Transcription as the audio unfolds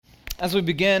As we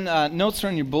begin, notes are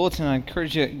in your bulletin. I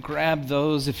encourage you to grab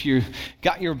those. If you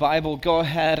got your Bible, go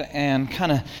ahead and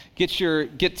kind of get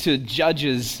to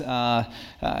Judges.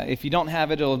 If you don't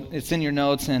have it, it's in your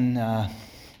notes, and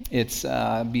it's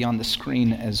be on the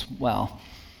screen as well.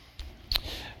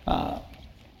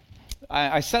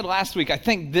 I said last week, I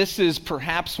think this is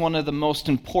perhaps one of the most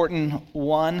important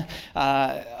one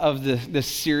of this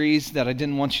series that I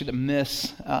didn't want you to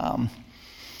miss.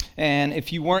 And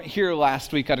if you weren't here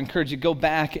last week, I'd encourage you to go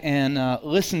back and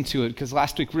listen to it, because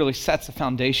last week really sets the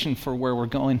foundation for where we're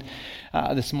going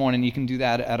this morning. You can do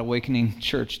that at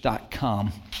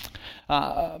awakeningchurch.com.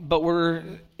 But we're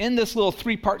in this little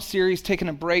three-part series, taking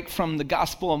a break from the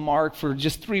Gospel of Mark for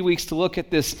just 3 weeks to look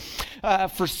at this.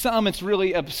 For some, it's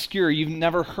really obscure. You've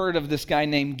never heard of this guy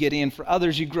named Gideon. For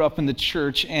others, you grew up in the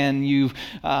church and you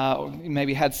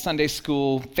maybe had Sunday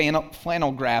school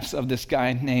flannel graphs of this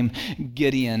guy named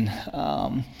Gideon.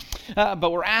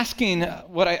 But we're asking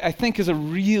what I think is a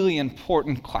really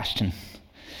important question.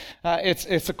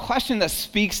 It's a question that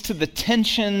speaks to the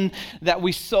tension that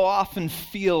we so often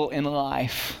feel in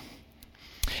life.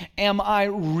 Am I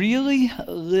really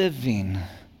living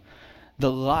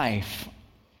the life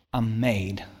I'm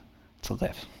made to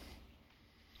live?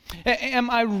 Am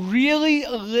I really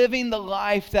living the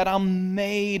life that I'm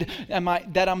made,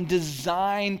 that I'm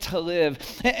designed to live?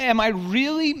 Am I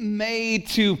really made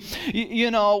to,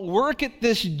 work at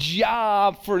this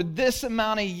job for this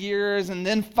amount of years and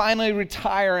then finally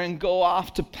retire and go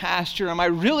off to pasture? Am I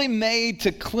really made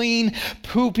to clean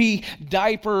poopy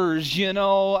diapers? Am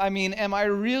I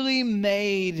really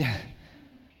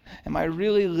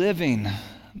living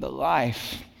the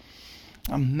life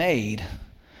I'm made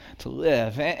to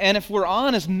live? And if we're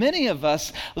honest, many of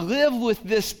us live with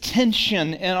this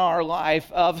tension in our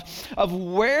life of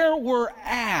where we're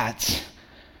at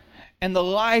and the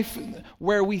life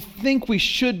where we think we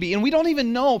should be. And we don't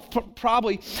even know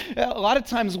probably a lot of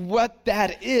times what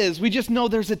that is. We just know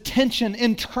there's a tension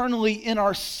internally in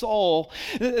our soul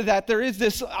that there is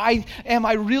this, am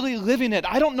I really living it?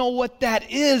 I don't know what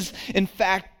that is, in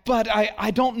fact, but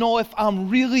I don't know if I'm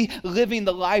really living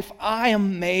the life I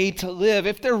am made to live.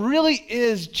 If there really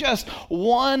is just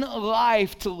one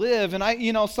life to live,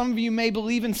 and some of you may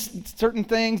believe in certain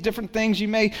things, different things. You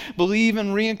may believe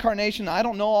in reincarnation. I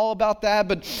don't know all about that,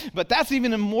 but that's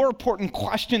even a more important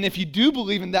question if you do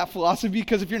believe in that philosophy,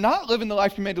 because if you're not living the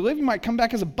life you're made to live, you might come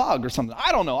back as a bug or something.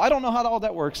 I don't know how all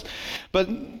that works. But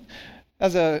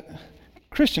as a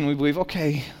Christian, we believe,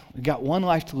 okay, we've got one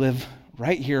life to live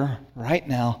right here, right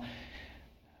now.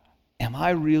 Am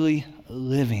I really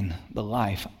living the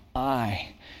life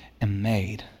I am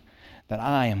made, that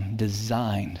I am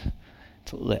designed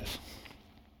to live?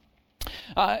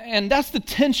 And that's the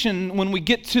tension when we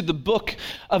get to the book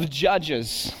of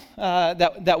Judges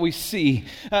that we see.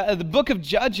 The book of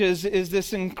Judges is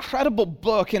this incredible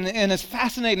book, and it's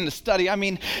fascinating to study.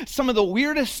 Some of the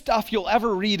weirdest stuff you'll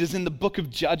ever read is in the book of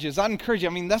Judges. I encourage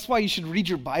you. That's why you should read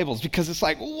your Bibles, because it's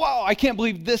like, wow, I can't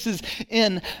believe this is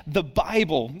in the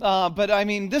Bible. But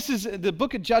this is the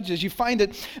book of Judges. You find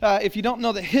it, if you don't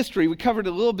know the history, we covered it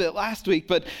a little bit last week,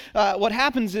 but what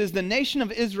happens is the nation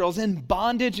of Israel is in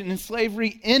bondage and in slavery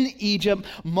in Egypt.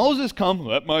 Moses comes,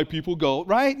 let my people go,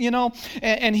 right?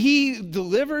 And he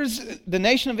delivers the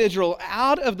nation of Israel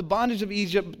out of the bondage of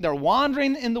Egypt. They're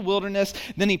wandering in the wilderness.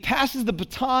 Then he passes the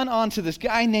baton on to this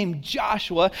guy named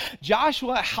Joshua.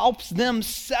 Joshua helps them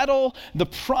settle the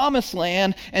promised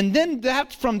land. And then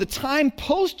that, from the time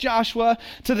post-Joshua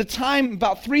to the time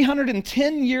about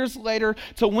 310 years later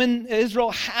to when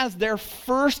Israel has their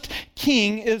first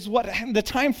king, is what the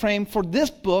time frame for this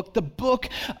book, the book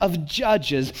of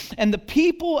Judges. And the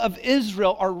people of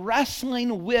Israel are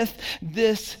wrestling with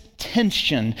this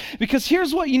tension. Because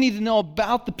here's what you need to know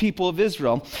about the people of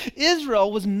Israel.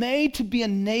 Israel was made to be a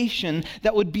nation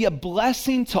that would be a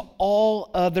blessing to all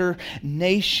other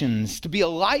nations, to be a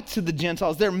light to the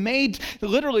Gentiles. They're made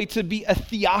literally to be a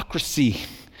theocracy.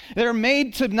 They're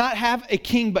made to not have a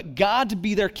king, but God to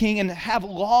be their king, and have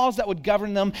laws that would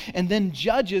govern them, and then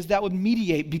judges that would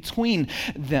mediate between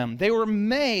them. They were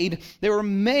made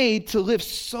to live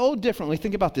so differently.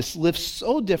 Think about this. Live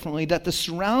so differently that the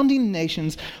surrounding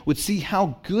nations would see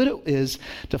how good it is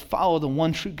to follow the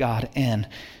one true God and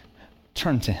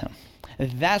turn to him.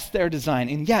 That's their design.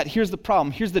 And yet, here's the problem.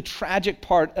 Here's the tragic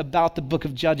part about the book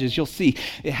of Judges. You'll see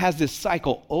it has this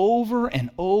cycle over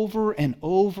and over and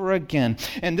over again.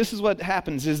 And this is what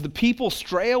happens is the people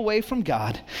stray away from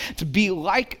God to be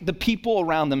like the people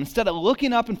around them. Instead of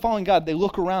looking up and following God, they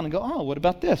look around and go, oh, what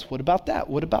about this? What about that?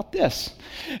 What about this?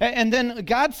 And then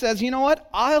God says, you know what?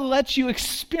 I'll let you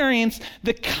experience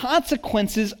the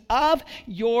consequences of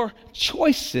your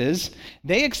choices.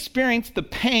 They experience the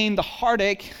pain, the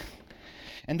heartache,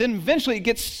 and then eventually it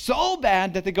gets so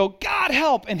bad that they go, God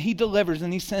help, and he delivers,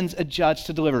 and he sends a judge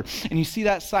to deliver. And you see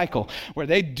that cycle where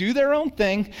they do their own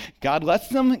thing, God lets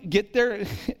them get their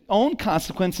own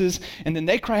consequences, and then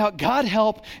they cry out, God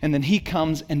help, and then he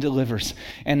comes and delivers.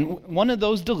 And one of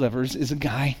those delivers is a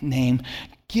guy named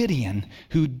Gideon,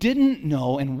 who didn't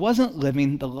know and wasn't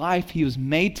living the life he was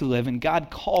made to live, and God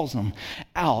calls him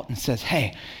out and says,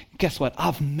 hey, guess what?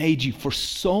 I've made you for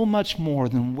so much more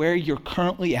than where you're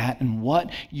currently at and what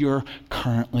you're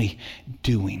currently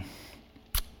doing.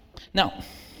 Now,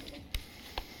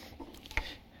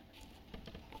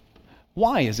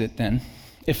 why is it then,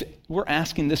 if we're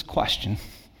asking this question,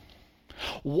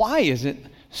 why is it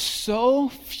so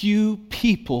few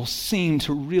people seem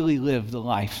to really live the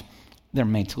life they're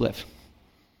made to live?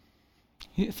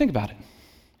 Think about it.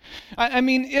 I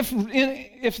mean, if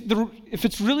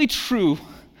it's really true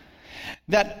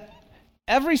that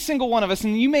every single one of us,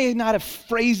 and you may not have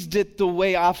phrased it the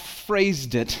way I've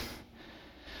phrased it,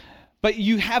 but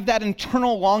you have that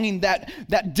internal longing,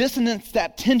 that dissonance,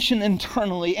 that tension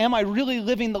internally. Am I really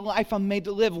living the life I'm made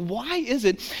to live? Why is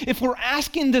it, if we're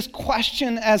asking this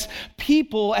question as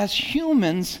people, as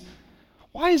humans,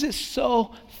 why is it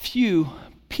so few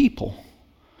people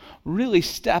really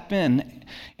step in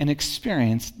and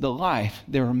experience the life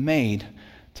they were made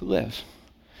to live?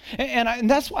 And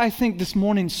that's why I think this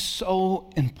morning's so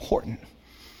important.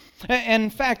 And in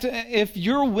fact, if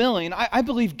you're willing, I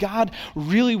believe God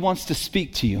really wants to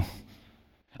speak to you.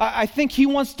 I think he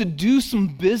wants to do some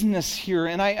business here,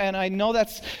 and I know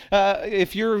that's,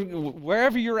 if you're,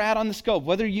 wherever you're at on the scope,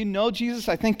 whether you know Jesus,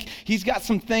 I think he's got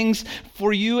some things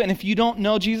for you, and if you don't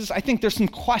know Jesus, I think there's some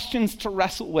questions to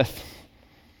wrestle with.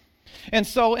 And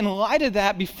so in light of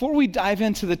that, before we dive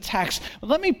into the text,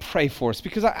 let me pray for us,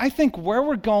 because I think where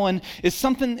we're going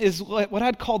is what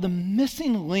I'd call the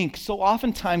missing link so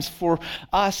oftentimes for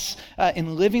us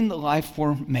in living the life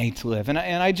we're made to live. And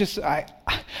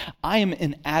I am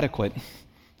inadequate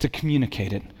to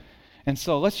communicate it. And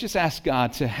so let's just ask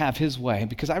God to have his way,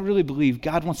 because I really believe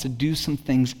God wants to do some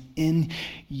things in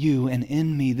you and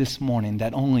in me this morning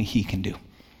that only he can do.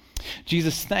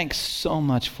 Jesus, thanks so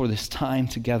much for this time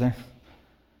together.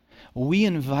 We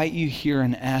invite you here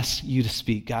and ask you to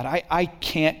speak. God, I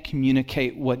can't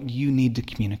communicate what you need to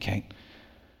communicate.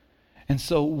 And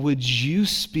so would you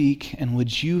speak and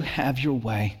would you have your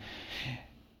way?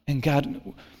 And God,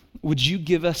 would you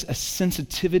give us a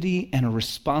sensitivity and a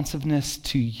responsiveness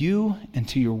to you and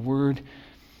to your word,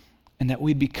 and that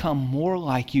we'd become more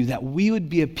like you, that we would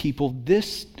be a people,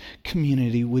 this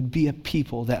community would be a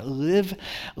people that live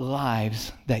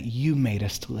lives that you made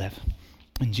us to live.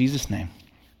 In Jesus' name,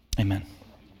 amen.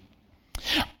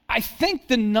 I think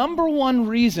the number one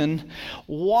reason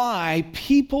why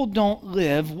people don't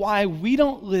live, why we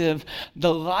don't live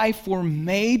the life we're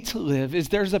made to live, is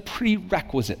there's a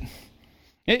prerequisite.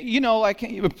 You know, like a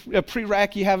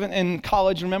prereq you have in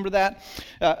college, remember that?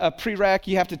 A prereq,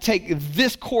 you have to take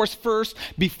this course first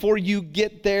before you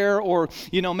get there, or,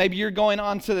 you know, maybe you're going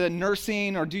on to the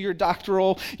nursing or do your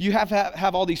doctoral. You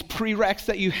have all these prereqs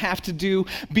that you have to do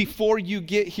before you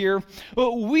get here.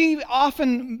 We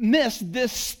often miss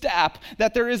this step,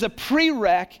 that there is a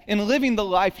prereq in living the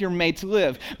life you're made to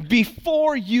live.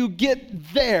 Before you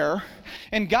get there,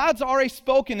 and God's already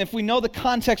spoken, if we know the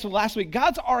context of last week,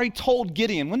 God's already told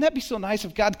Gideon. Wouldn't that be so nice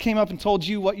if God came up and told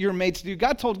you what you're made to do?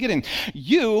 God told Gideon,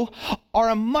 you are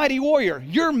a mighty warrior.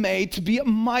 You're made to be a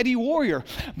mighty warrior.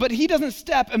 But he doesn't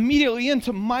step immediately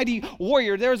into mighty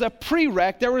warrior. There was a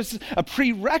prerequisite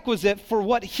for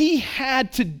what he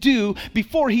had to do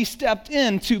before he stepped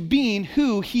into being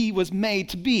who he was made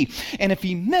to be. And if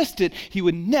he missed it, he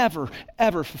would never,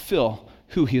 ever fulfill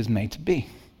who he was made to be.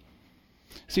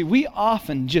 See, we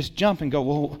often just jump and go,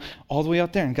 well, all the way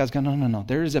out there. And God's going, no.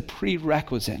 There is a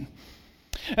prerequisite.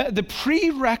 The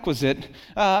prerequisite,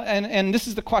 and this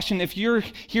is the question, if you're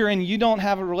here and you don't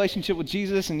have a relationship with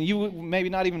Jesus and you maybe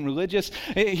not even religious,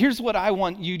 here's what I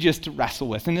want you just to wrestle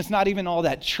with. And it's not even all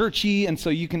that churchy, and so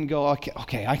you can go,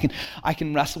 okay, I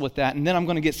can wrestle with that. And then I'm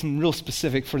going to get some real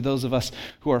specific for those of us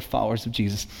who are followers of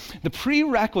Jesus. The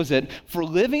prerequisite for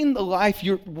living the life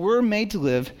we're made to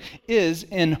live is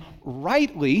in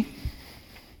rightly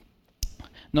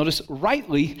Notice,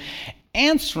 rightly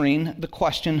answering the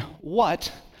question,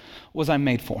 what was I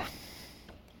made for?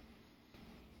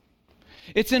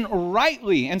 It's in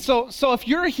rightly. And so if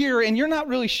you're here and you're not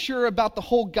really sure about the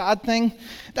whole God thing,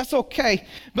 that's okay.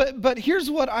 But here's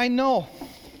what I know.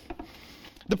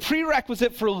 The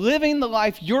prerequisite for living the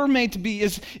life you're made to be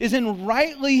is in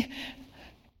rightly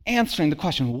answering the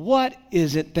question, what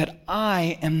is it that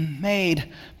I am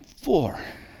made for?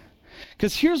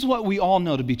 Because here's what we all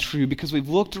know to be true, because we've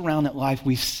looked around at life,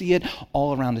 we see it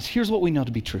all around us. Here's what we know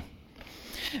to be true.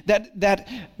 That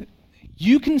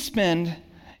you can spend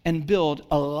and build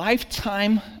a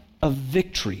lifetime of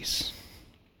victories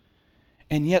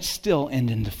and yet still end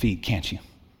in defeat, can't you?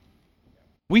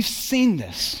 We've seen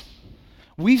this.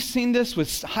 We've seen this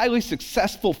with highly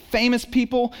successful, famous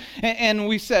people, and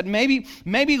we said maybe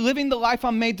living the life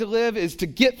I'm made to live is to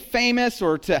get famous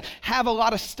or to have a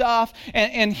lot of stuff.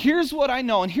 And here's what I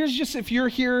know, and here's just if you're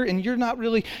here and you're not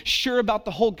really sure about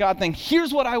the whole God thing,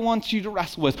 here's what I want you to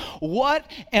wrestle with. What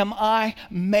am I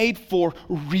made for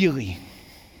really?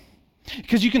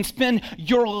 Because you can spend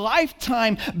your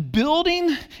lifetime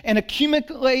building and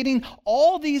accumulating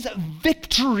all these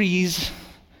victories,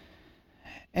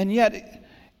 and yet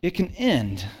it can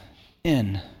end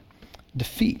in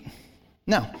defeat.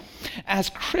 Now,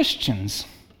 as Christians,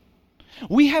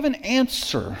 we have an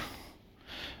answer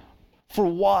for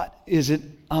what is it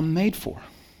I'm made for.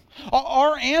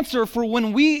 Our answer for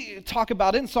when we talk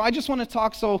about it, and so I just want to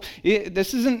talk,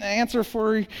 this isn't an answer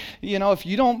for, if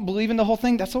you don't believe in the whole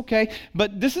thing, that's okay,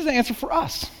 but this is an answer for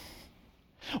us.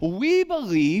 We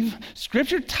believe,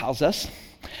 Scripture tells us,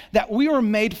 that we were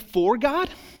made for God,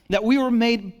 that we were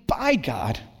made by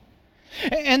God,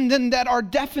 and then that our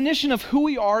definition of who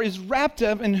we are is wrapped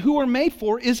up in who we're made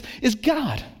for is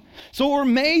God. So we're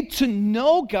made to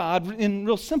know God in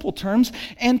real simple terms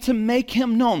and to make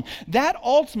him known. That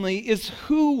ultimately is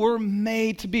who we're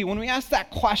made to be. When we ask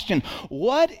that question,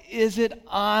 what is it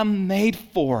I'm made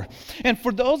for? And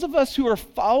for those of us who are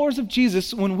followers of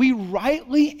Jesus, when we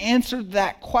rightly answer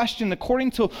that question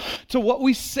according to what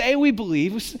we say we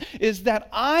believe, is that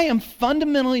I am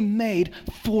fundamentally made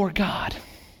for God.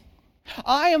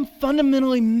 I am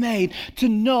fundamentally made to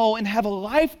know and have a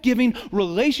life-giving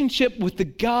relationship with the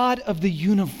God of the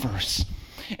universe.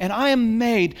 And I am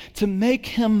made to make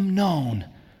him known.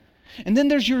 And then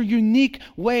there's your unique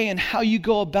way in how you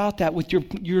go about that with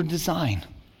your design.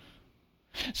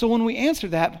 So when we answer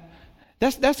that,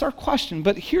 that's our question.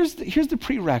 But here's the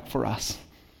prereq for us.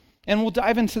 And we'll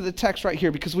dive into the text right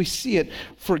here because we see it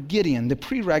for Gideon, the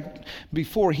prereq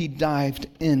before he dived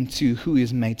into who he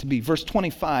is made to be. Verse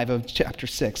 25 of chapter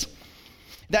 6.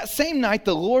 That same night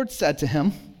the Lord said to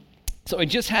him, so he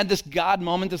just had this God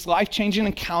moment, this life-changing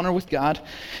encounter with God,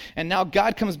 and now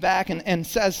God comes back and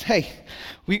says, hey,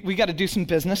 we got to do some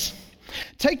business.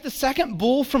 Take the second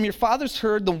bull from your father's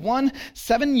herd, the one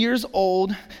 7 years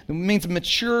old, it means a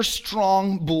mature,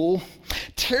 strong bull.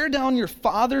 Tear down your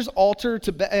father's altar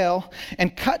to Baal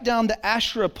and cut down the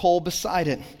Asherah pole beside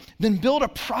it. Then build a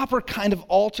proper kind of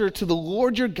altar to the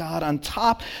Lord your God on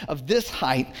top of this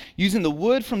height, using the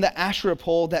wood from the Asherah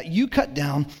pole that you cut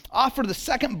down. Offer the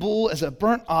second bull as a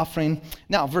burnt offering.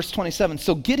 Now, verse 27.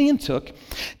 So Gideon took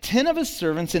 10 of his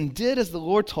servants and did as the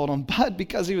Lord told him, but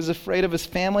because he was afraid of his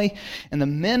family and the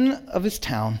men of his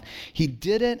town, he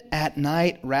did it at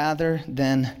night rather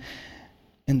than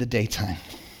in the daytime.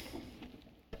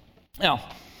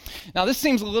 Now, this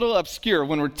seems a little obscure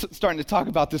when we're starting to talk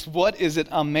about this. What is it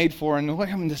I'm made for? And what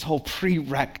happened to this whole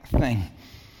prereq thing?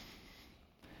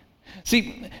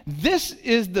 See, this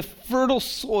is the fertile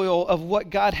soil of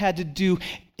what God had to do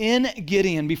in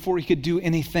Gideon before he could do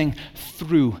anything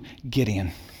through Gideon.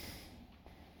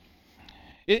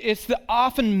 It's the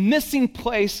often missing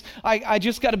place, I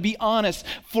just got to be honest,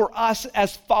 for us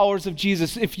as followers of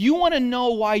Jesus. If you want to know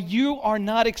why you are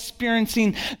not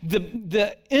experiencing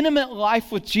the intimate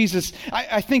life with Jesus,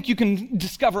 I think you can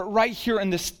discover it right here in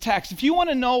this text. If you want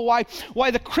to know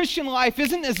why the Christian life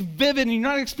isn't as vivid and you're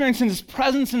not experiencing his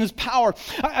presence and his power,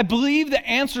 I believe the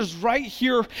answer is right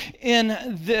here in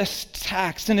this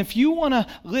text. And if you want to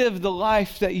live the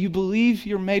life that you believe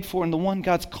you're made for and the one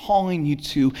God's calling you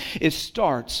to, it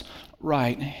starts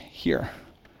right here.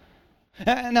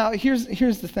 Now, here's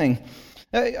the thing.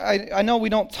 I know we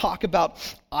don't talk about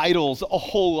idols a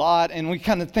whole lot, and we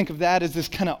kind of think of that as this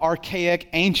kind of archaic,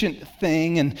 ancient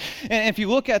thing. And if you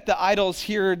look at the idols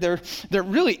here, they're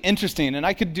really interesting. And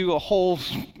I could do a whole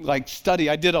study.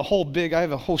 I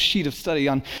have a whole sheet of study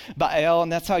on Baal,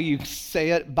 and that's how you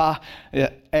say it, Baal.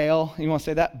 You want to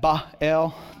say that?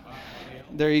 Baal.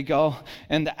 there you go,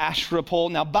 and the Asherah pole.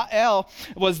 Now, Baal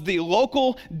was the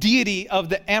local deity of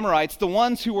the Amorites, the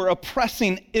ones who were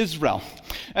oppressing Israel.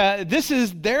 This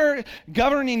is their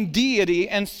governing deity,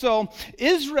 and so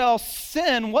Israel's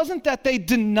sin wasn't that they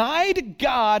denied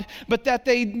God, but that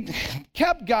they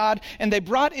kept God and they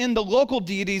brought in the local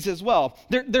deities as well.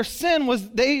 Their sin was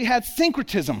they had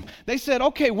syncretism. They said,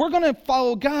 okay, we're going to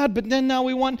follow God, but then now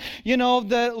we want,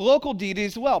 the local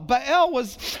deities as well. Baal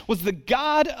was the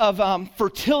god of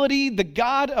fertility, the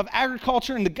god of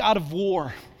agriculture, and the god of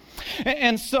war.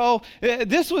 And so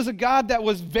this was a god that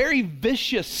was very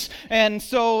vicious, and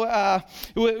so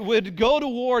would go to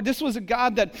war. This was a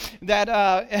god that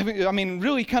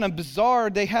really kind of bizarre.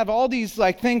 They have all these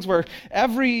things where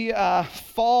every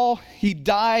fall he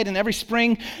died, and every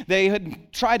spring they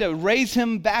would try to raise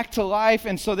him back to life,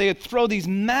 and so they would throw these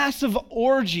massive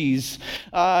orgies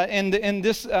in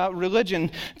this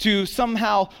religion to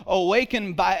somehow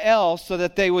awaken Baal so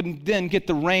that they would then get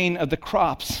the rain of the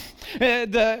crops.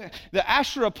 The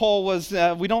Asherah pole was,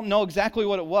 we don't know exactly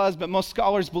what it was, but most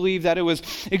scholars believe that it was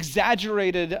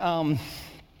exaggerated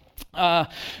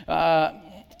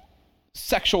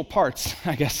sexual parts,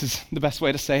 I guess is the best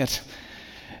way to say it.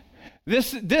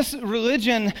 This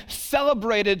religion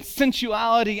celebrated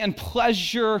sensuality and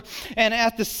pleasure, and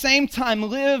at the same time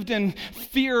lived in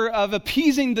fear of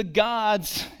appeasing the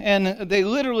gods, and they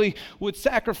literally would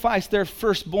sacrifice their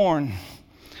firstborn,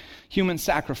 human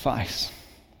sacrifice.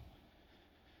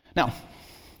 Now,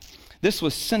 this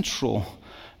was central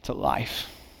to life.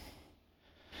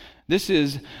 This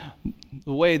is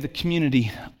the way the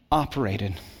community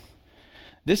operated.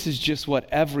 This is just what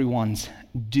everyone's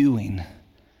doing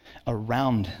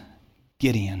around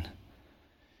Gideon.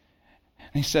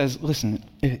 And he says, listen,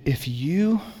 if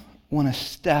you want to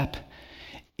step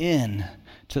in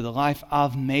to the life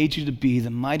I've made you to be, the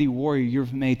mighty warrior you're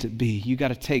made to be, you got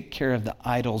to take care of the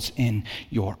idols in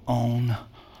your own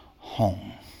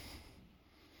home.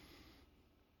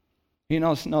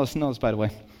 Notice, by the way.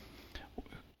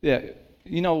 Yeah,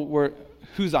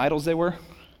 whose idols they were?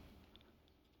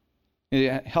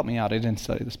 Yeah, help me out, I didn't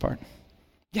study this part.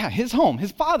 Yeah, his home,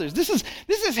 his father's. This is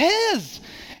his.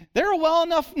 They're a well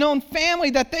enough known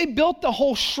family that they built the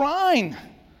whole shrine.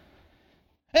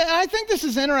 And I think this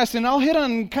is interesting. I'll hit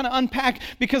on kind of unpack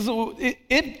because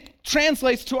it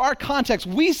translates to our context.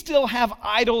 We still have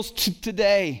idols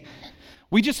today.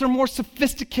 We just are more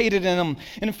sophisticated in them.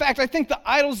 And in fact, I think the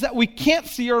idols that we can't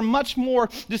see are much more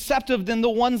deceptive than the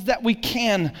ones that we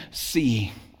can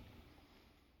see.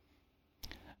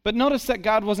 But notice that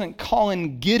God wasn't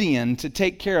calling Gideon to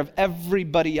take care of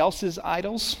everybody else's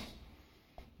idols,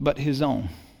 but his own.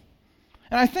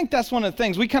 And I think that's one of the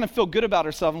things. We kind of feel good about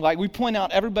ourselves. Like we point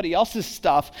out everybody else's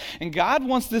stuff. And God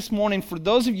wants this morning, for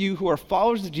those of you who are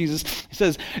followers of Jesus, he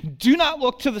says, do not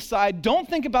look to the side. Don't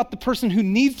think about the person who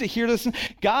needs to hear this.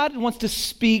 God wants to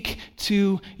speak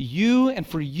to you and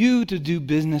for you to do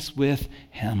business with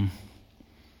him.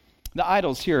 The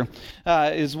idols here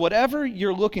is whatever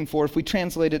you're looking for, if we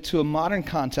translate it to a modern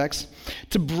context,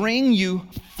 to bring you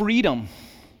freedom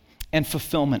and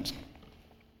fulfillment.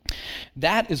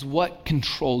 That is what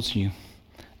controls you.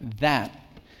 That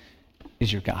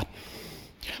is your God.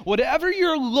 Whatever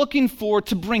you're looking for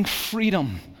to bring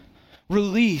freedom,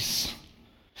 release,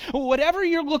 whatever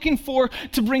you're looking for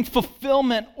to bring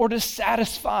fulfillment or to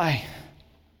satisfy.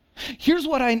 Here's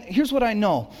what I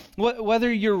know.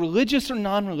 Whether you're religious or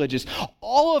non-religious,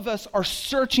 all of us are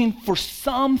searching for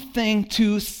something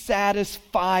to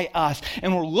satisfy us.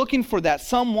 And we're looking for that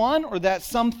someone or that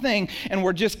something, and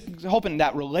we're just hoping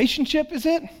that relationship is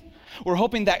it. We're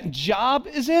hoping that job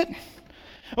is it.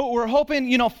 We're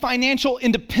hoping, financial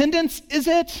independence is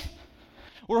it.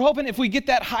 We're hoping if we get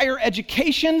that higher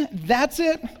education, that's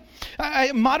it.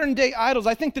 Modern day idols,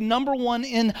 I think the number one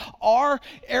in our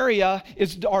area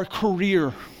is our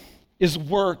career, is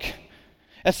work.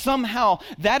 As somehow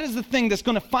that is the thing that's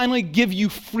going to finally give you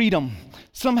freedom,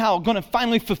 somehow going to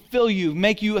finally fulfill you,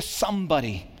 make you a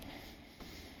somebody.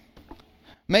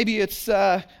 Maybe it's,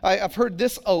 I've heard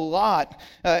this a lot,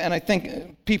 and I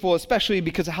think people, especially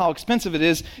because of how expensive it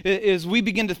is we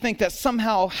begin to think that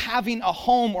somehow having a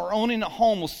home or owning a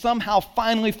home will somehow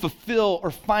finally fulfill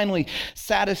or finally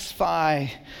satisfy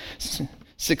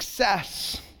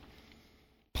success,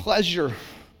 pleasure.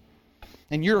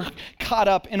 And you're caught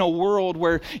up in a world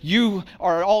where you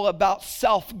are all about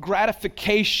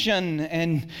self-gratification,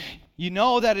 and you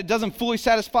know that it doesn't fully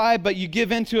satisfy, but you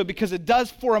give into it because it does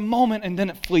for a moment and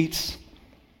then it fleets.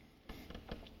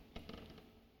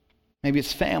 Maybe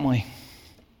it's family.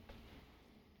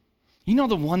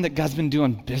 The one that God's been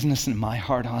doing business in my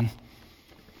heart on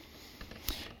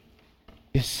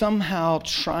is somehow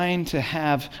trying to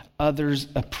have others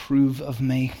approve of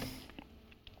me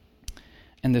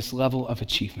and this level of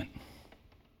achievement.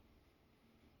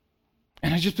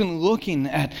 And I've just been looking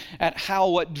at how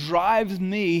what drives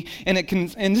me, and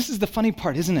this is the funny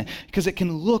part, isn't it? Because it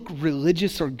can look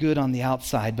religious or good on the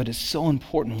outside, but it's so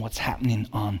important what's happening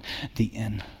on the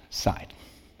inside.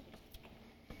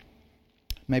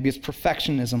 Maybe it's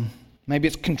perfectionism. Maybe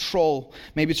it's control.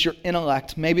 Maybe it's your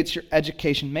intellect. Maybe it's your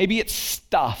education. Maybe it's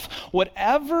stuff.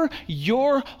 Whatever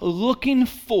you're looking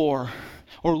for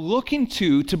or looking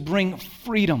to bring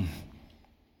freedom.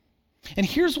 And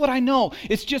here's what I know.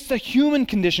 It's just a human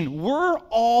condition. We're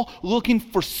all looking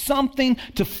for something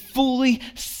to fully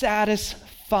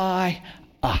satisfy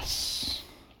us.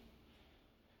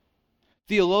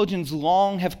 Theologians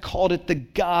long have called it the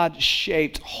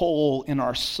God-shaped hole in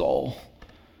our soul.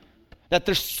 That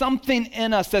there's something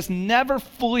in us that's never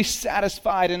fully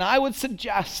satisfied. And I would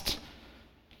suggest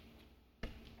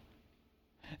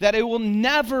that it will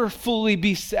never fully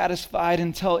be satisfied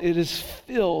until it is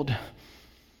filled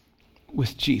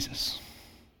with Jesus.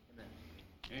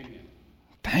 Amen.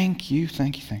 Thank you.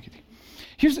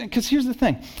 Here's the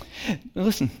thing.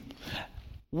 Listen,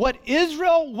 what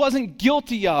Israel wasn't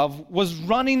guilty of was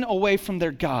running away from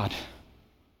their God.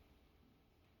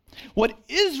 What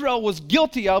Israel was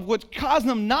guilty of, which caused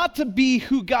them not to be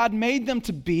who God made them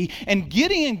to be, and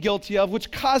Gideon guilty of,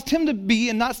 which caused him to be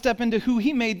and not step into who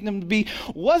he made them to be,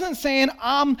 wasn't saying,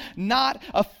 I'm not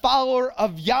a follower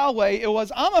of Yahweh. It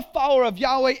was, I'm a follower of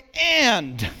Yahweh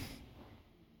and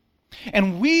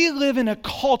we live in a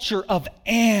culture of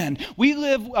and. We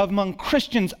live among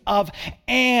Christians of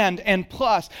and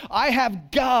plus. I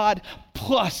have God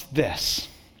plus this.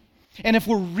 And if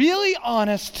we're really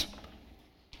honest,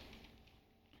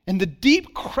 in the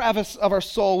deep crevice of our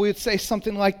soul, we would say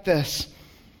something like this.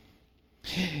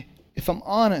 If I'm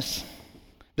honest,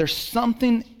 there's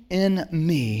something in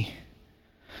me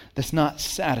that's not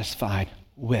satisfied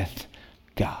with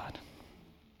God.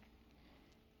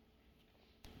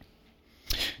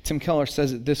 Tim Keller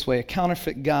says it this way: a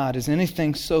counterfeit God is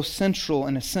anything so central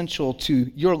and essential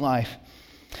to your life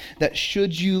that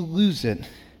should you lose it,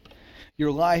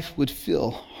 your life would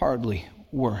feel hardly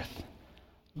worth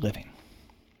living.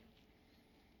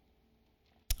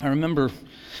 I remember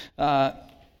the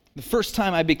first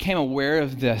time I became aware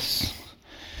of this,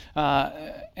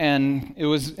 and it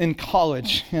was in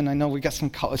college, and I know we got some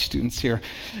college students here,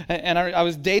 and I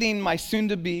was dating my not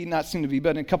soon-to-be, but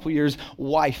in a couple years,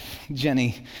 wife,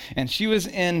 Jenny, and she was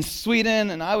in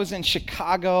Sweden, and I was in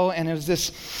Chicago, and it was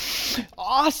this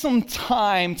awesome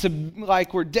time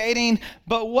we're dating,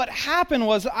 but what happened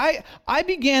was I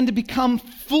began to become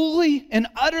fully and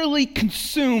utterly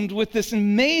consumed with this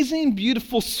amazing,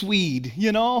 beautiful Swede,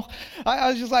 I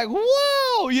was just like,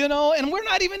 whoa, and we're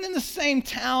not even in the same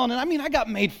town, and I got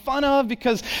made fun of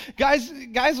because guys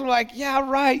were like, yeah,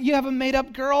 right, you have a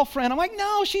made-up girlfriend. I'm like,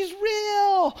 no, she's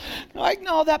real. They're like,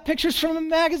 no, that picture's from a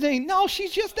magazine. No,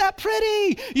 she's just that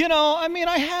pretty.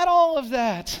 I had all of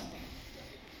that.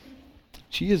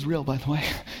 She is real, by the way.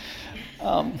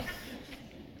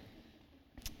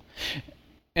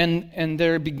 And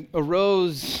there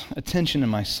arose a tension in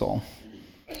my soul.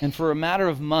 And for a matter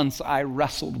of months, I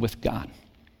wrestled with God.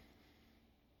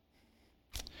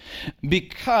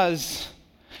 Because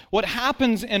what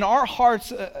happens in our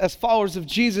hearts as followers of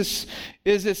Jesus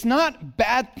is it's not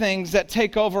bad things that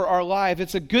take over our life.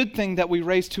 It's a good thing that we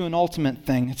raise to an ultimate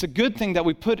thing. It's a good thing that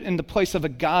we put in the place of a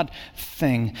God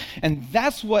thing. And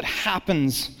that's what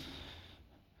happens.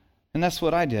 And that's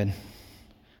what I did.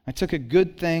 I took a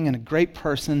good thing and a great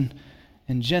person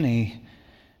in Jenny,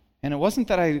 and it wasn't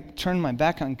that I turned my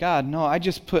back on God. No, I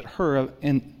just put her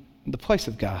in the place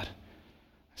of God.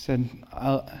 I said,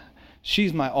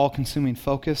 she's my all-consuming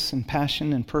focus and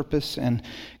passion and purpose, and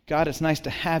God, it's nice to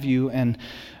have you, and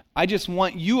I just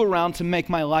want you around to make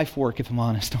my life work, if I'm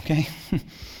honest, okay?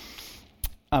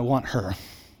 I want her.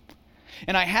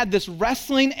 And I had this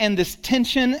wrestling and this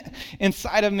tension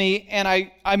inside of me, and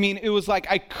it was like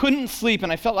I couldn't sleep,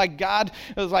 and I felt like God,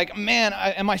 it was like, man,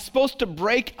 am I supposed to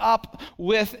break up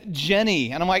with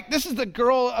Jenny? And I'm like, this is the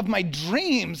girl of my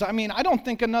dreams. I don't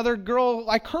think another girl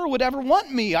like her would ever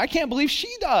want me. I can't believe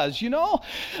she does,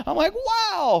 I'm like,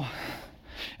 wow.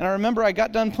 And I remember I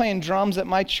got done playing drums at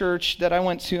my church that I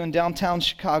went to in downtown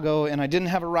Chicago, and I didn't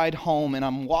have a ride home, and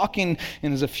I'm walking,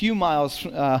 and there's a few miles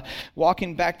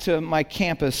walking back to my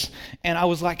campus, and I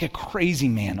was like a crazy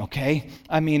man, okay?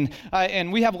 I mean,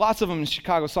 and we have lots of them in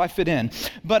Chicago, so I fit in.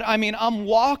 But I mean, I'm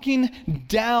walking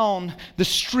down the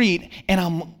street, and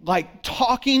I'm like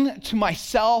talking to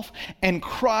myself and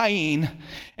crying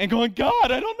and going,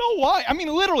 God, I don't know why. I mean,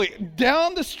 literally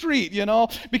down the street,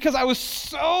 because I was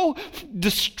so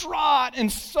distraught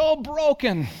and so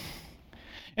broken.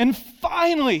 And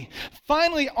finally,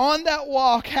 on that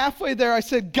walk, halfway there, I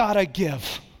said, God, I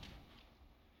give.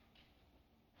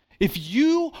 If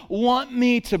you want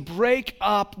me to break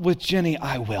up with Jenny,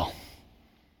 I will.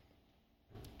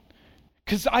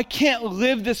 Because I can't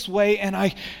live this way, and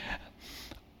I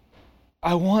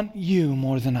want you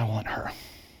more than I want her.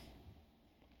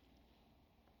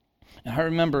 And I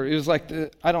remember, it was like,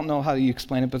 I don't know how you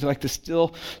explain it, but like the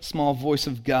still, small voice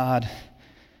of God.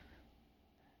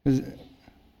 It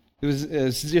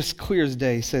was just clear as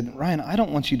day. He said, Ryan, I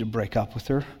don't want you to break up with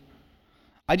her.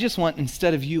 I just want,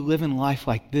 instead of you living life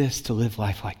like this, to live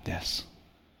life like this.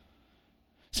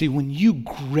 See, when you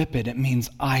grip it, it means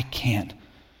I can't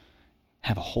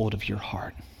have a hold of your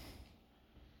heart.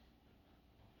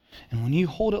 And when you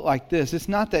hold it like this, it's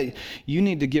not that you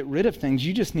need to get rid of things.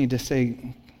 You just need to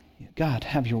say, God,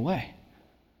 have your way.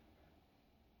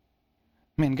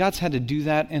 Man, God's had to do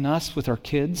that in us with our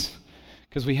kids,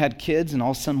 because we had kids and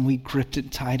all of a sudden we gripped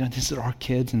it tight on this is our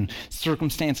kids, and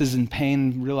circumstances and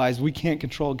pain realized we can't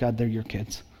control. God, they're your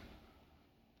kids.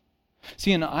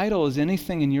 See, an idol is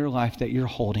anything in your life that you're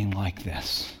holding like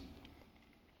this.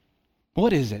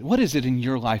 What is it? What is it in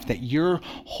your life that you're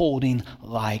holding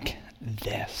like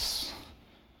this?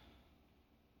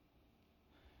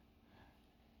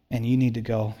 And you need to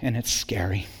go, and it's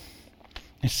scary.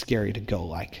 It's scary to go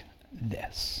like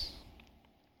this.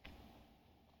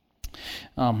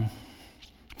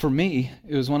 For me,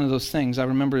 it was one of those things. I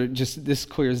remember just this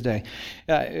clear as day.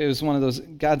 It was one of those,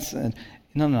 God said,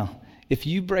 no. If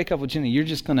you break up with Jenny, you're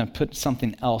just going to put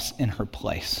something else in her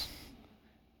place.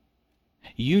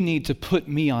 You need to put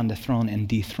me on the throne and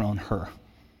dethrone her.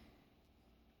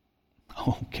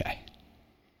 Okay.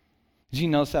 Did you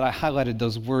notice that I highlighted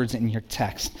those words in your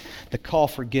text? The call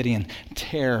for Gideon,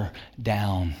 tear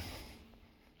down.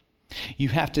 You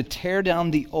have to tear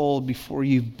down the old before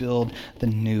you build the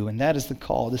new. And that is the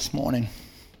call this morning.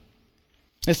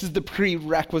 This is the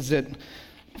prerequisite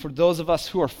for those of us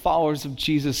who are followers of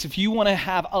Jesus. If you want to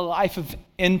have a life of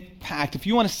impact, if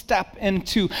you want to step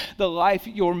into the life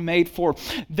you're made for,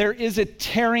 there is a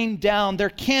tearing down. There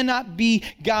cannot be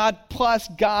God plus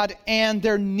God, and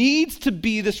there needs to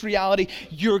be this reality.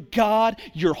 You're God,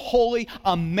 you're holy,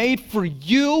 I'm made for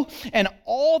you, and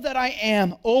all that I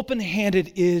am,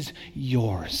 open-handed, is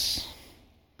yours.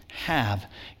 Have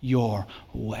your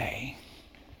way.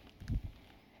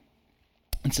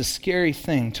 It's a scary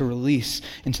thing to release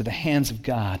into the hands of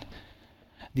God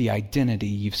the identity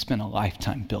you've spent a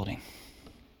lifetime building.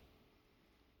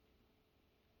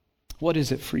 What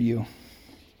is it for you?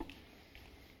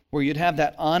 Where you'd have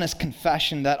that honest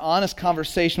confession, that honest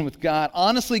conversation with God.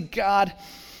 Honestly, God,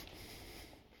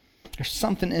 there's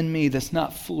something in me that's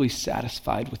not fully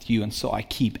satisfied with you, and so I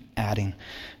keep adding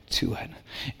to it.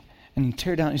 And you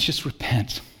tear down, it's just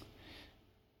repent.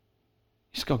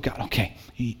 Just go, God, okay,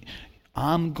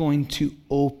 I'm going to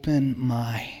open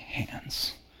my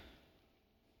hands.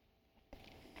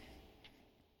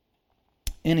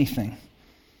 Anything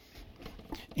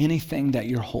that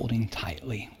you're holding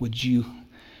tightly, would you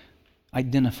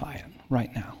identify it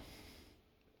right now?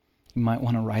 You might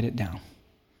want to write it down.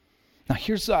 Now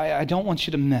here's what I don't want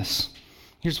you to miss.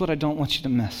 Here's what I don't want you to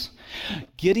miss.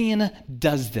 Gideon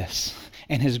does this,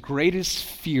 and his greatest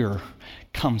fear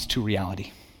comes to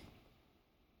reality.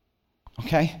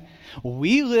 Okay?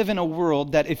 We live in a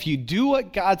world that if you do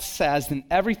what God says, then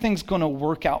everything's going to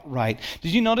work out right.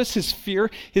 Did you notice his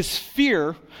fear? His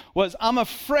fear was, I'm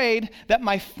afraid that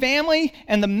my family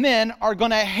and the men are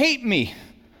going to hate me.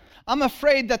 I'm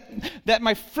afraid that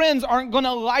my friends aren't going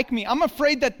to like me. I'm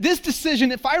afraid that this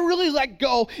decision, if I really let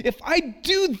go, if I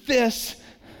do this,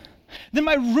 then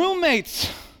my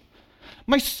roommates,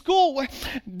 my school,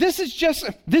 this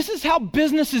is how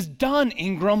business is done,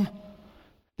 Ingram.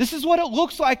 This is what it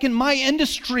looks like in my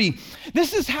industry.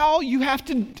 This is how you have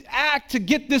to act to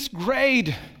get this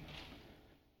grade.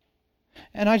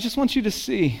 And I just want you to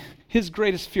see, his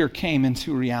greatest fear came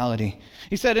into reality.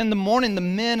 He said, in the morning, the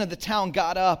men of the town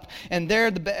got up, and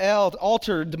there the Baal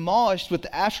altar demolished with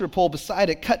the Asherah pole beside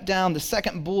it, cut down the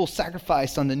second bull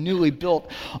sacrificed on the newly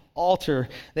built altar.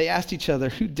 They asked each other,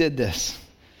 who did this?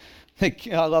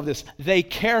 I love this. They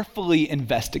carefully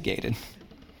investigated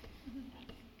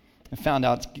and found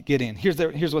out Gideon.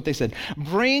 Here's what they said.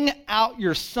 Bring out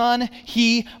your son.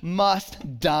 He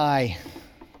must die.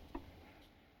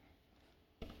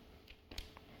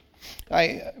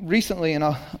 I recently, and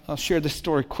I'll share this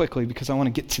story quickly because I want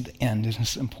to get to the end.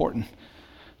 It's important.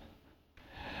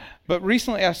 But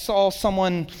recently I saw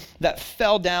someone that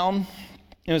fell down.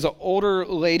 It was an older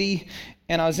lady,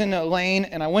 and I was in a lane,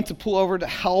 and I went to pull over to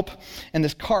help, and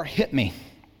this car hit me.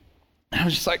 I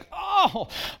was just like, I'm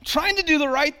trying to do the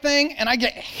right thing, and I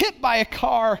get hit by a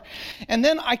car. And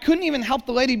then I couldn't even help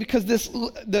the lady because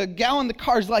the gal in the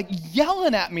car is like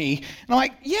yelling at me. And I'm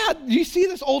like, yeah, do you see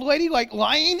this old lady like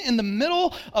lying in the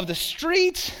middle of the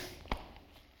street?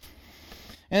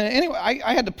 And anyway,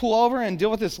 I had to pull over and deal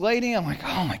with this lady. I'm like,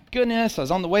 oh my goodness. I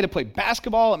was on the way to play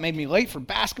basketball. It made me late for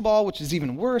basketball, which is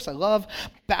even worse. I love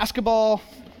basketball.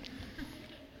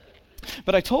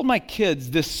 But I told my kids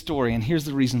this story, and here's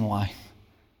the reason why.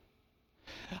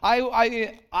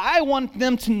 I want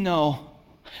them to know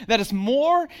that it's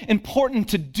more important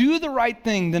to do the right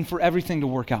thing than for everything to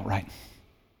work out right.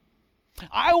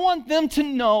 I want them to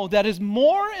know that it's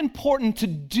more important to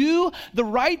do the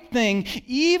right thing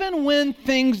even when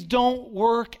things don't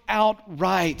work out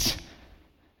right.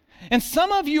 And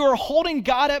some of you are holding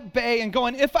God at bay and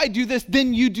going, if I do this,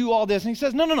 then you do all this. And he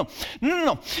says, no.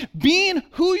 Being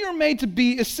who you're made to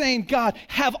be is saying, God,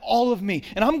 have all of me.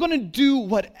 And I'm going to do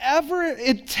whatever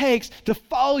it takes to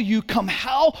follow you come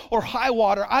hell or high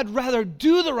water. I'd rather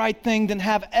do the right thing than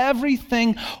have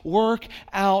everything work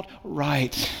out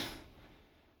right.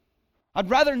 I'd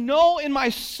rather know in my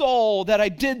soul that I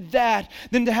did that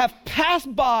than to have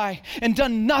passed by and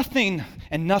done nothing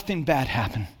and nothing bad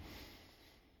happen.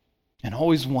 And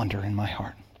always wonder in my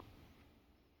heart.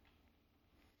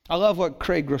 I love what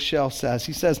Craig Rochelle says.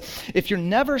 He says, if you're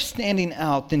never standing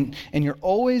out and you're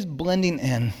always blending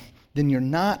in, then you're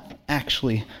not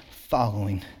actually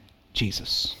following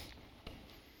Jesus.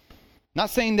 Not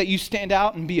saying that you stand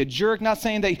out and be a jerk, not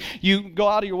saying that you go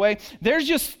out of your way. There's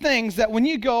just things that when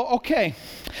you go, okay,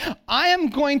 I am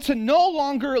going to no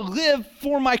longer live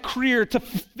for my career to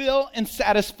fulfill and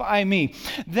satisfy me.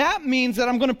 That means that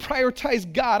I'm going to prioritize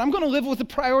God. I'm going to live with a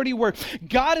priority where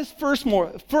God is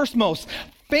firstmost,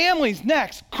 families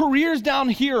next, careers down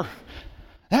here.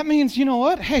 That means, you know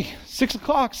what? Hey, 6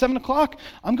 o'clock, 7 o'clock,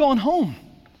 I'm going home.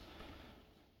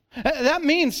 That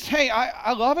means, hey,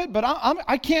 I love it, but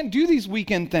I can't do these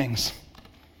weekend things.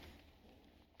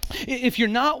 If you're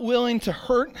not willing to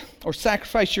hurt or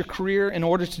sacrifice your career in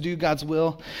order to do God's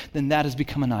will, then that has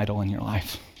become an idol in your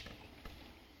life.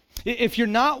 If you're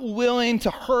not willing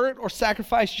to hurt or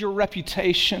sacrifice your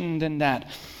reputation, then that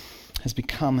has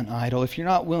become an idol. If you're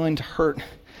not willing to hurt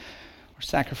or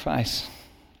sacrifice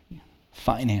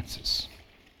finances.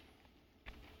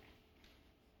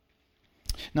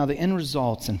 Now, the end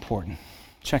result's important.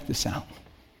 Check this out.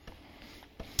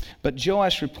 But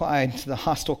Joash replied to the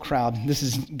hostile crowd. This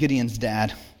is Gideon's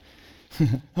dad.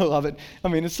 I love it. I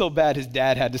mean, it's so bad his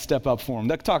dad had to step up for him.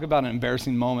 Talk about an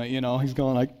embarrassing moment, you know. He's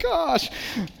going like, gosh.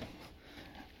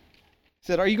 He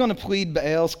said, are you going to plead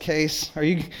Baal's case? Are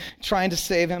you trying to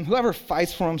save him? Whoever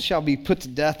fights for him shall be put to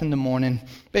death in the morning.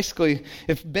 Basically,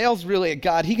 if Baal's really a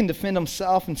god, he can defend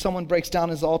himself and someone breaks down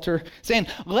his altar, saying,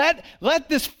 let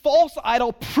this false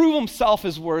idol prove himself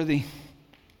as worthy.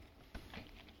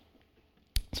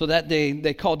 So that day,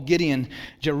 they called Gideon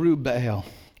Jerubbaal,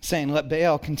 saying, let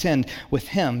Baal contend with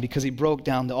him because he broke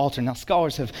down the altar. Now,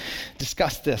 scholars have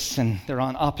discussed this, and they're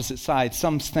on opposite sides.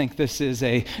 Some think this is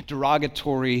a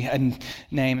derogatory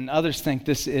name, and others think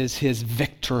this is his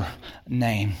victor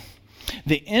name.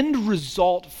 The end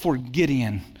result for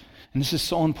Gideon, and this is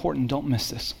so important, don't miss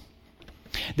this.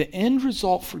 The end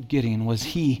result for Gideon was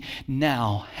he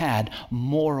now had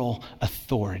moral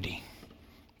authority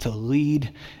to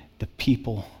lead the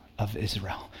people of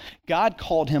Israel. God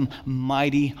called him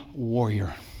mighty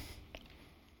warrior.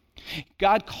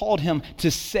 God called him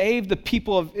to save the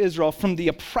people of Israel from the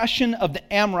oppression of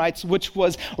the Amorites, which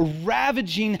was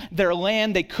ravaging their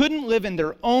land. They couldn't live in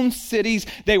their own cities.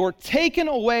 They were taken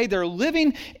away. They're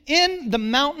living in the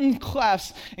mountain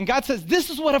clefts. And God says, this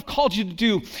is what I've called you to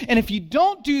do. And if you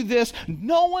don't do this,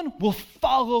 no one will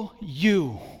follow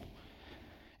you.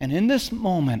 And in this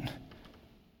moment,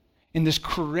 in this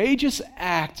courageous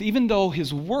act, even though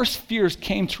his worst fears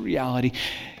came to reality,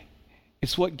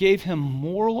 it's what gave him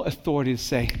moral authority to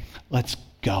say, let's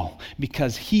go,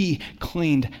 because he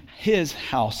cleaned his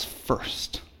house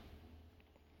first.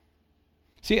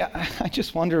 See, I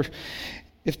just wonder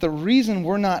if the reason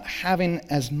we're not having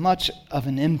as much of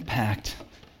an impact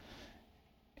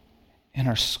in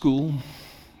our school,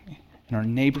 in our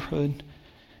neighborhood,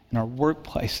 in our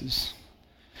workplaces,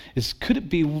 is could it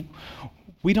be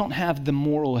we don't have the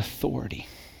moral authority?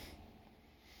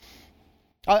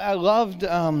 I loved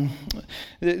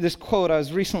this quote. I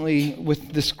was recently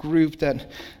with this group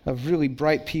of really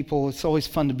bright people. It's always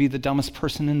fun to be the dumbest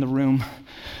person in the room.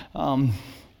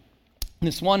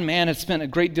 This one man had spent a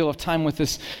great deal of time with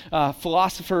this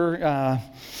philosopher,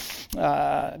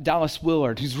 Dallas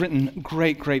Willard, who's written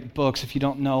great books. If you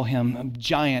don't know him, a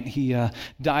giant. He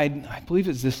died, I believe it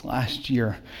was this last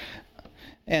year.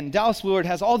 And Dallas Willard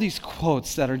has all these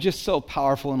quotes that are just so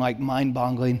powerful and like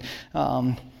mind-boggling.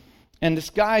 And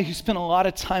this guy who spent a lot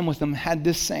of time with him had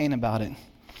this saying about it.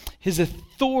 His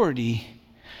authority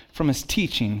from his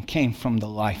teaching came from the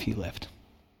life he lived.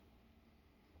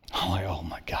 I'm like, oh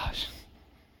my gosh.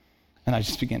 And I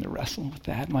just began to wrestle with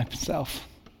that myself.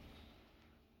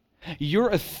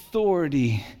 Your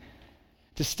authority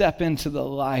to step into the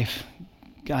life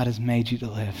God has made you to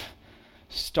live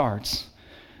starts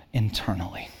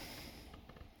internally.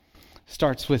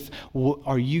 Starts with,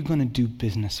 are you going to do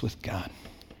business with God?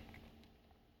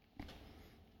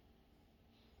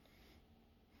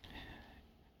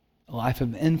 A life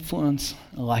of influence,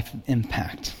 a life of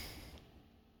impact.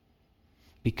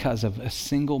 Because of a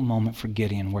single moment for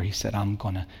Gideon where he said, I'm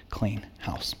going to clean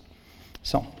house.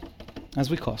 So, as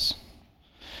we close,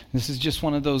 this is just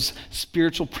one of those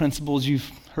spiritual principles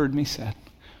you've heard me say.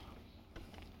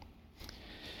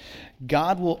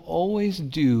 God will always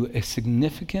do a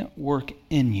significant work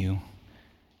in you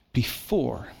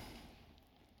before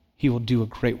he will do a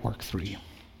great work through you.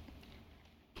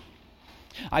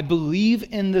 I believe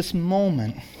in this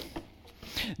moment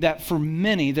that for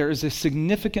many there is a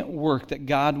significant work that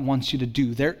God wants you to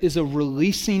do. There is a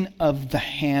releasing of the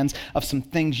hands of some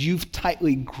things you've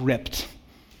tightly gripped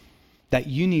that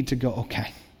you need to go,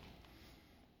 okay,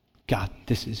 God,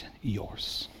 this is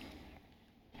yours.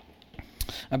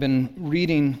 I've been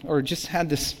reading, or just had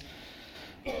this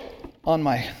on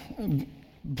my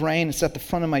brain. It's at the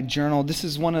front of my journal. This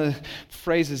is one of the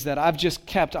phrases that I've just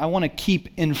kept. I want to keep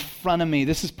in front of me.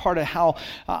 This is part of how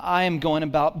I am going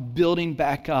about building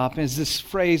back up. Is this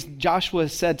phrase Joshua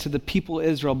said to the people of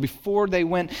Israel before they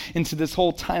went into this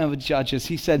whole time of Judges.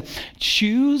 He said,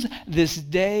 choose this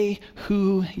day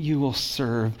who you will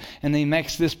serve. And then he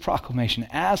makes this proclamation.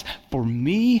 As for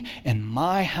me and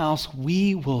my house,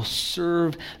 we will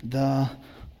serve the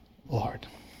Lord.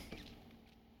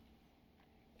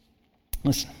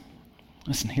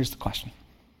 Listen, here's the question.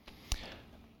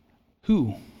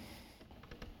 Who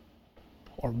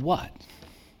or what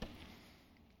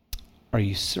are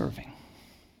you serving?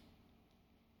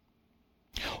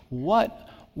 What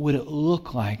would it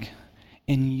look like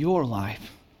in your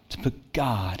life to put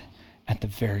God at the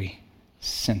very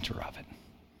center of it?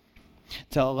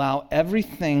 To allow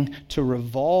everything to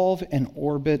revolve and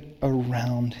orbit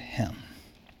around him.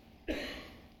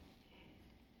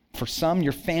 For some,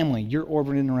 your family, you're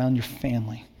orbiting around your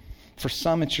family. For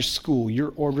some, it's your school.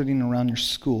 You're orbiting around your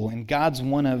school. And God's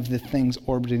one of the things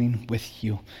orbiting with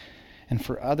you. And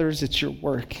for others, it's your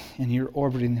work. And you're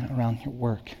orbiting around your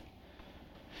work.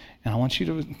 And I want you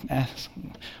to ask,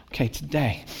 okay,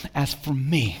 today, as for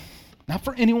me, not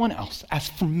for anyone else, as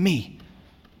for me,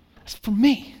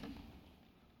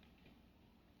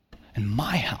 in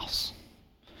my house,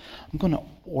 I'm going to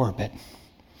orbit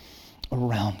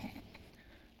around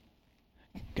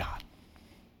God.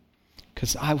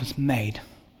 Because I was made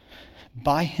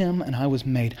by him and I was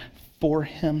made for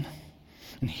him.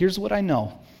 And here's what I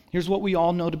know. Here's what we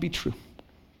all know to be true.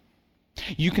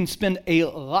 You can spend a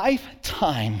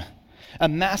lifetime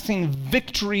amassing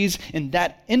victories in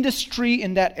that industry,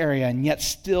 in that area, and yet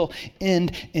still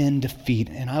end in defeat.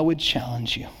 And I would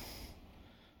challenge you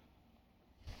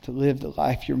to live the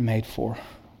life you're made for.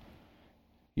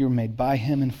 You were made by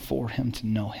him and for him to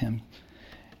know him.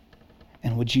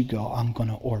 And would you go, I'm going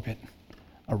to orbit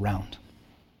around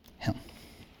him.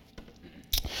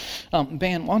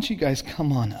 Band, why don't you guys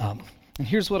come on up? And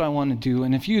here's what I want to do.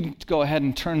 And if you'd go ahead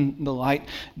and turn the light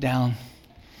down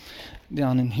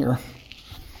in here.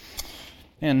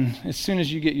 And as soon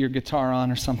as you get your guitar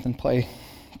on or something, play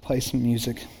some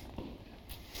music.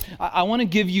 I want to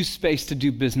give you space to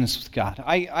do business with God.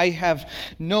 I have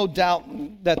no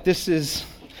doubt that this is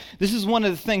one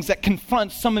of the things that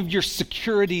confronts some of your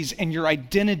securities and your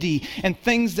identity and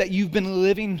things that you've been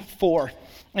living for.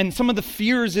 And some of the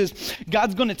fears is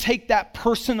God's going to take that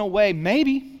person away.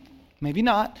 Maybe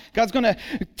not. God's going to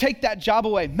take that job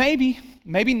away.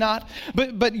 Maybe not.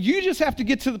 But you just have to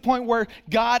get to the point where,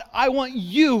 God, I want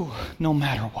you no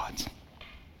matter what.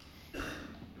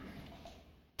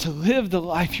 To live the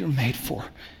life you're made for.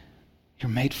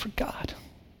 You're made for God.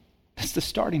 That's the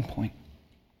starting point.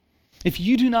 If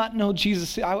you do not know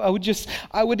Jesus,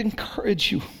 I would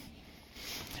encourage you.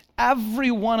 Every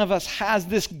one of us has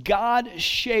this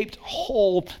God-shaped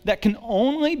hole that can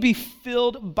only be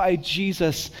filled by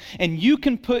Jesus. And you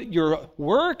can put your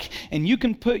work, and you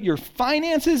can put your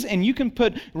finances, and you can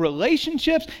put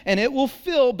relationships, and it will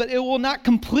fill, but it will not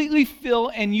completely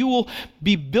fill, and you will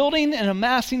be building and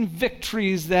amassing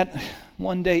victories that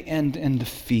one day end in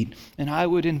defeat. And I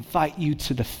would invite you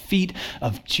to the feet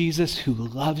of Jesus, who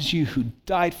loves you, who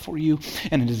died for you.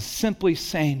 And it is simply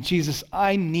saying, Jesus,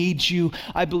 I need you.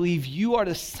 I believe you are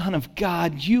the Son of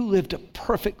God. You lived a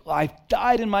perfect life,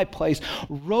 died in my place,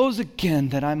 rose again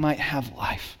that I might have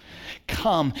life.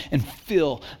 Come and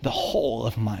fill the whole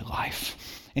of my life.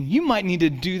 And you might need to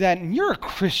do that, and you're a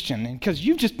Christian because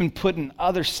you've just been putting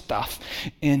other stuff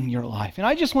in your life. And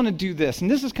I just want to do this,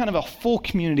 and this is kind of a full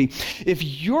community. If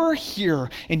you're here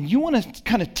and you want to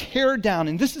kind of tear down,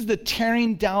 and this is the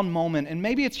tearing down moment, and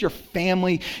maybe it's your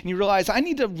family, and you realize, I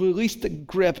need to release the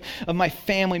grip of my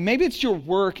family. Maybe it's your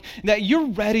work, that you're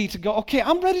ready to go, okay,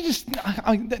 I'm ready to,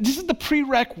 this is the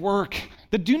prereq work,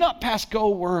 the do not pass go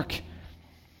work.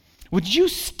 Would you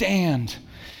stand?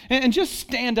 And just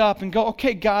stand up and go,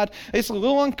 okay, God, it's a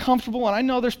little uncomfortable, and I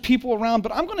know there's people around,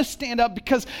 but I'm going to stand up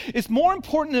because it's more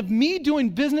important of me doing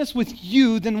business with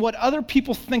you than what other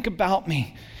people think about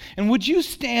me. And would you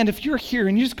stand if you're here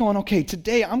and you're just going, okay,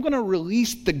 today I'm going to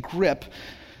release the grip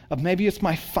of maybe it's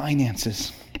my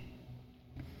finances.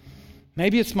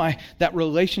 Maybe it's that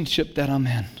relationship that I'm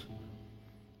in.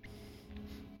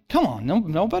 Come on,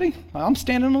 nobody? I'm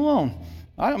standing alone.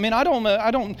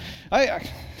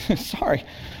 Sorry.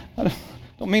 I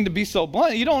don't mean to be so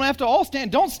blunt. You don't have to all stand.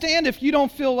 Don't stand if you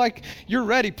don't feel like you're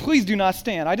ready. Please do not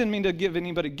stand. I didn't mean to give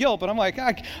anybody guilt, but I'm like,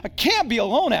 I can't be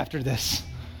alone after this.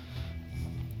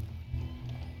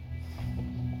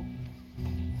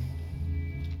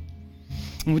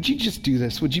 And would you just do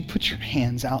this? Would you put your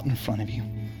hands out in front of you?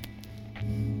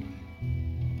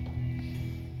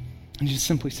 And just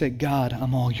simply say, God,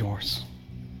 I'm all yours.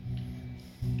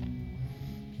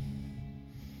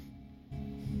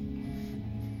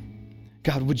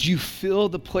 God, would you fill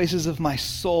the places of my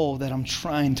soul that I'm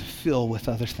trying to fill with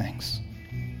other things?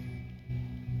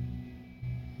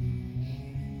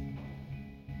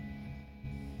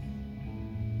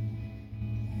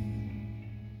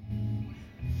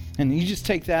 And you just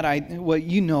take that, what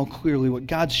you know clearly, what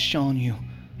God's shown you,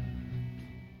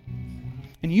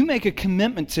 and you make a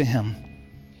commitment to Him.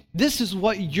 This is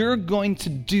what you're going to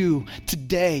do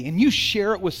today, and you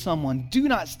share it with someone. Do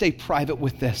not stay private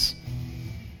with this.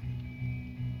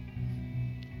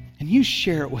 And you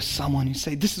share it with someone. You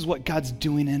say, this is what God's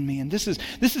doing in me, and this is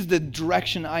the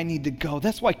direction I need to go.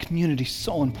 That's why community is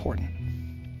so important.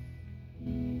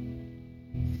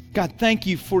 God, thank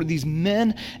you for these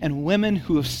men and women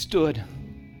who have stood,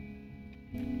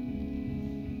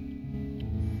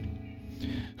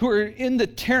 who are in the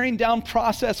tearing down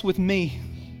process with me.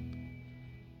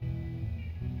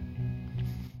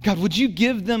 God, would you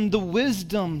give them the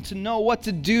wisdom to know what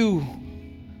to do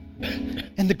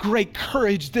and the great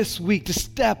courage this week to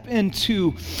step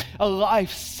into a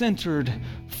life centered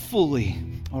fully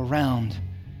around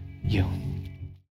you.